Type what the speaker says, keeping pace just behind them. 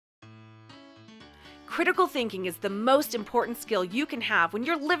Critical thinking is the most important skill you can have when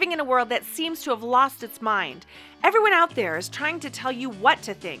you're living in a world that seems to have lost its mind. Everyone out there is trying to tell you what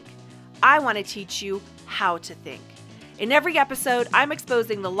to think. I want to teach you how to think. In every episode, I'm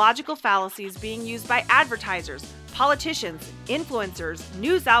exposing the logical fallacies being used by advertisers, politicians, influencers,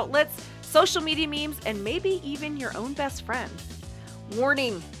 news outlets, social media memes, and maybe even your own best friend.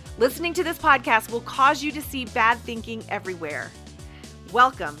 Warning, listening to this podcast will cause you to see bad thinking everywhere.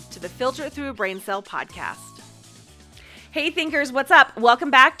 Welcome to the Filter Through a Brain Cell podcast. Hey thinkers, what's up?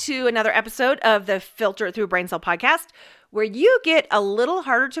 Welcome back to another episode of the Filter Through a Brain Cell podcast, where you get a little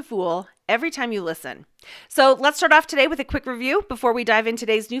harder to fool every time you listen. So let's start off today with a quick review before we dive into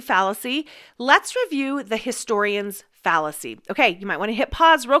today's new fallacy. Let's review the historian's fallacy. Okay, you might want to hit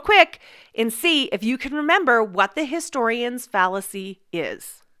pause real quick and see if you can remember what the historian's fallacy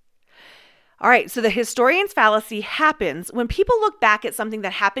is. All right, so the historian's fallacy happens when people look back at something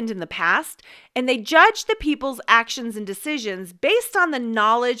that happened in the past and they judge the people's actions and decisions based on the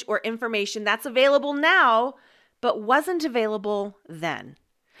knowledge or information that's available now, but wasn't available then.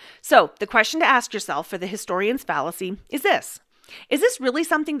 So the question to ask yourself for the historian's fallacy is this. Is this really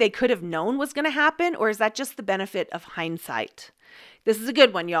something they could have known was going to happen, or is that just the benefit of hindsight? This is a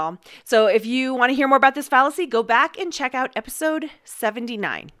good one, y'all. So if you want to hear more about this fallacy, go back and check out episode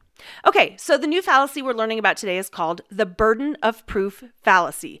 79. Okay, so the new fallacy we're learning about today is called the burden of proof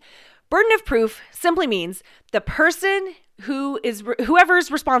fallacy. Burden of proof simply means the person whoever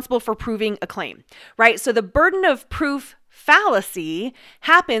is responsible for proving a claim, right? So the burden of proof fallacy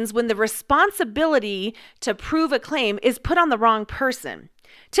happens when the responsibility to prove a claim is put on the wrong person.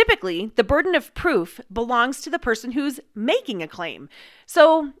 Typically, the burden of proof belongs to the person who's making a claim.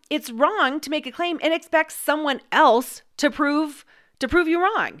 So it's wrong to make a claim and expect someone else to prove you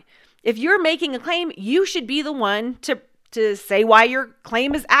wrong. If you're making a claim, you should be the one to say why your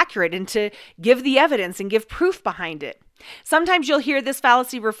claim is accurate and to give the evidence and give proof behind it. Sometimes you'll hear this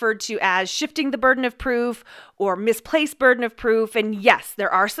fallacy referred to as shifting the burden of proof or misplaced burden of proof. And yes,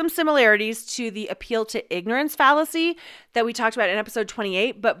 there are some similarities to the appeal to ignorance fallacy that we talked about in episode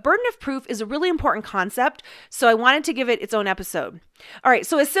 28, but burden of proof is a really important concept, so I wanted to give it its own episode. All right,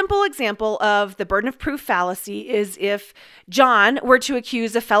 so a simple example of the burden of proof fallacy is if John were to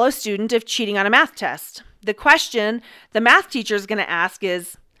accuse a fellow student of cheating on a math test. The question the math teacher is going to ask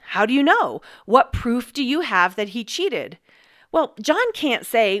is, how do you know? What proof do you have that he cheated? Well, John can't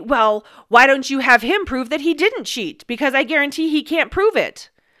say, well, why don't you have him prove that he didn't cheat? Because I guarantee he can't prove it.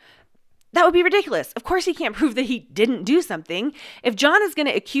 That would be ridiculous. Of course he can't prove that he didn't do something. If John is going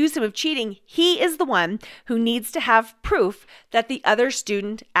to accuse him of cheating, he is the one who needs to have proof that the other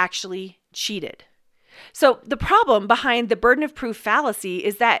student actually cheated. So the problem behind the burden of proof fallacy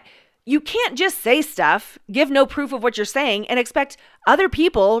is that you can't just say stuff, give no proof of what you're saying, and expect other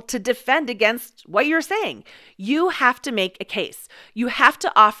people to defend against what you're saying. You have to make a case. You have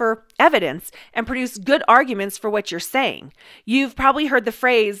to offer evidence and produce good arguments for what you're saying. You've probably heard the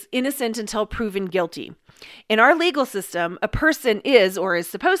phrase, innocent until proven guilty. In our legal system, a person is, or is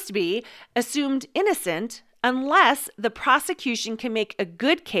supposed to be, assumed innocent unless the prosecution can make a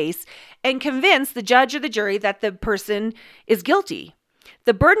good case and convince the judge or the jury that the person is guilty.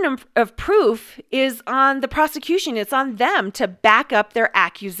 The burden of proof is on the prosecution. It's on them to back up their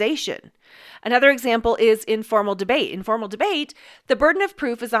accusation. Another example is informal debate. In formal debate, the burden of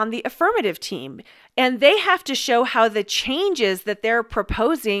proof is on the affirmative team, and they have to show how the changes that they're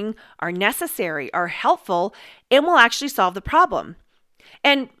proposing are necessary, are helpful, and will actually solve the problem.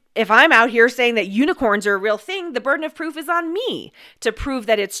 And if I'm out here saying that unicorns are a real thing, the burden of proof is on me to prove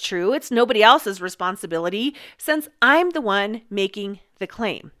that it's true. It's nobody else's responsibility since I'm the one making the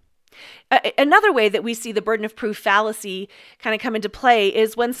claim. Another way that we see the burden of proof fallacy kind of come into play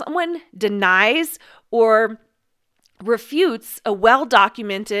is when someone denies or refutes a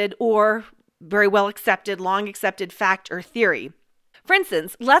well-documented or very well-accepted, long-accepted fact or theory. For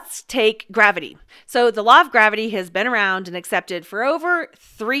instance, let's take gravity. So the law of gravity has been around and accepted for over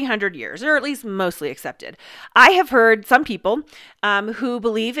 300 years, or at least mostly accepted. I have heard some people who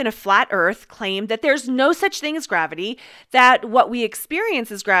believe in a flat earth claim that there's no such thing as gravity, that what we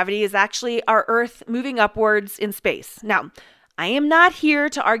experience as gravity is actually our earth moving upwards in space. Now, I am not here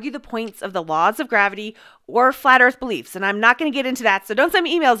to argue the points of the laws of gravity or flat earth beliefs. And I'm not going to get into that, so don't send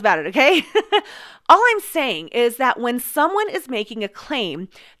me emails about it, okay? All I'm saying is that when someone is making a claim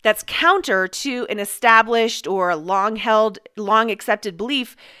that's counter to an established or long accepted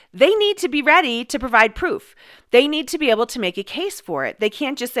belief, they need to be ready to provide proof. They need to be able to make a case for it. They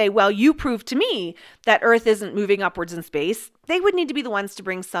can't just say, well, you prove to me that Earth isn't moving upwards in space. They would need to be the ones to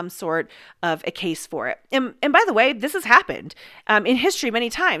bring some sort of a case for it. And by the way, this has happened in history many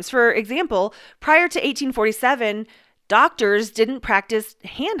times. For example, prior to 1847, doctors didn't practice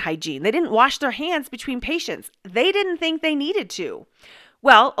hand hygiene. They didn't wash their hands between patients. They didn't think they needed to.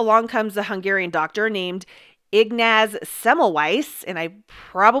 Well, along comes a Hungarian doctor named Ignaz Semmelweis, and I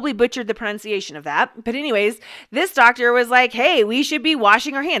probably butchered the pronunciation of that. But anyways, this doctor was like, hey, we should be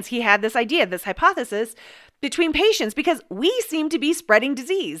washing our hands. He had this idea, this hypothesis between patients because we seem to be spreading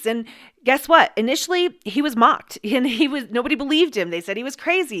disease. And guess what? Initially, he was mocked and nobody believed him. They said he was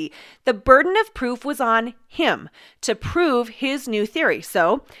crazy. The burden of proof was on him to prove his new theory.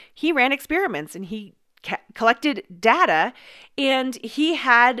 So he ran experiments and he collected data, and he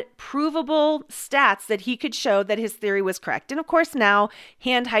had provable stats that he could show that his theory was correct. And of course, now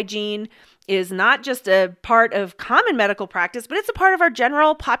hand hygiene is not just a part of common medical practice, but it's a part of our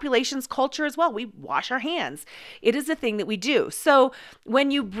general population's culture as well. We wash our hands. It is a thing that we do. So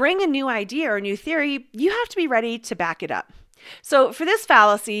when you bring a new idea or a new theory, you have to be ready to back it up. So for this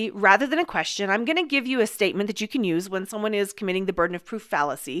fallacy, rather than a question, I'm going to give you a statement that you can use when someone is committing the burden of proof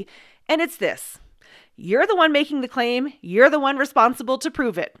fallacy. And it's this: you're the one making the claim. You're the one responsible to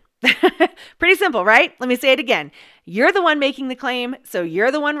prove it. Pretty simple, right? Let me say it again. You're the one making the claim, so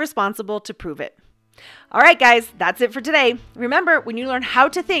you're the one responsible to prove it. All right, guys, that's it for today. Remember, when you learn how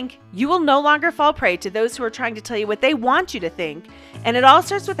to think, you will no longer fall prey to those who are trying to tell you what they want you to think. And it all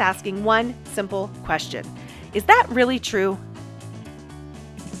starts with asking one simple question. Is that really true?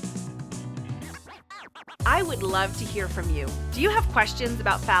 I would love to hear from you. Do you have questions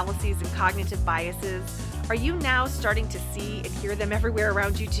about fallacies and cognitive biases? Are you now starting to see and hear them everywhere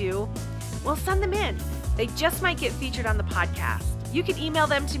around you too? Well, send them in. They just might get featured on the podcast. You can email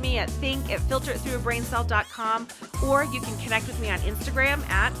them to me at think@filteritthroughabraincell.com, or you can connect with me on Instagram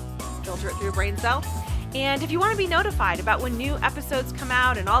at filteritthroughabraincell. And if you want to be notified about when new episodes come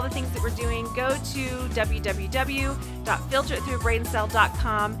out and all the things that we're doing, go to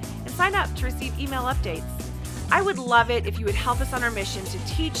www.filteritthroughabraincell.com and sign up to receive email updates. I would love it if you would help us on our mission to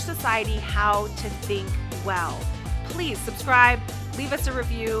teach society how to think well. Please subscribe, leave us a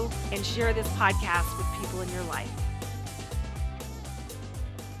review, and share this podcast with people in your life.